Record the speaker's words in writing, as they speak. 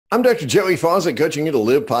I'm Dr. Joey Fawcett, coaching you to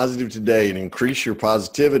live positive today and increase your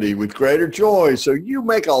positivity with greater joy so you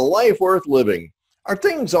make a life worth living. Are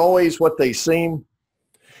things always what they seem?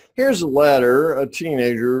 Here's a letter a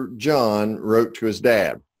teenager, John, wrote to his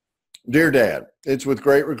dad. Dear Dad, it's with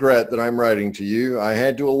great regret that I'm writing to you. I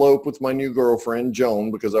had to elope with my new girlfriend,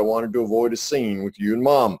 Joan, because I wanted to avoid a scene with you and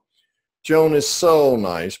Mom. Joan is so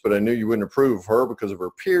nice, but I knew you wouldn't approve of her because of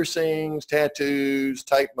her piercings, tattoos,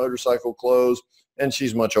 tight motorcycle clothes, and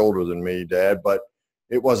she's much older than me, Dad, but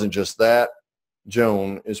it wasn't just that.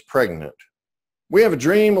 Joan is pregnant. We have a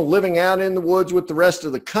dream of living out in the woods with the rest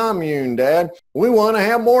of the commune, Dad. We want to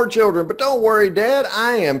have more children, but don't worry, Dad.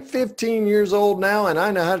 I am 15 years old now, and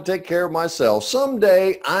I know how to take care of myself.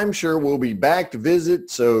 Someday, I'm sure we'll be back to visit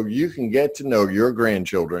so you can get to know your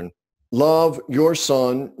grandchildren. Love, your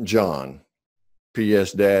son, John.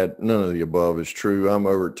 P.S. Dad, none of the above is true. I'm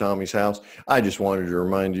over at Tommy's house. I just wanted to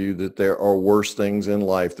remind you that there are worse things in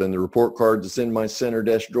life than the report card that's in my center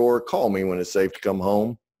desk drawer. Call me when it's safe to come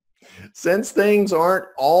home. Since things aren't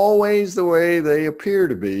always the way they appear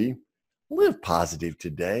to be, live positive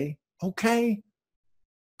today, okay?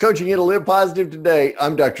 Coaching you to live positive today,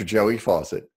 I'm Dr. Joey Fawcett.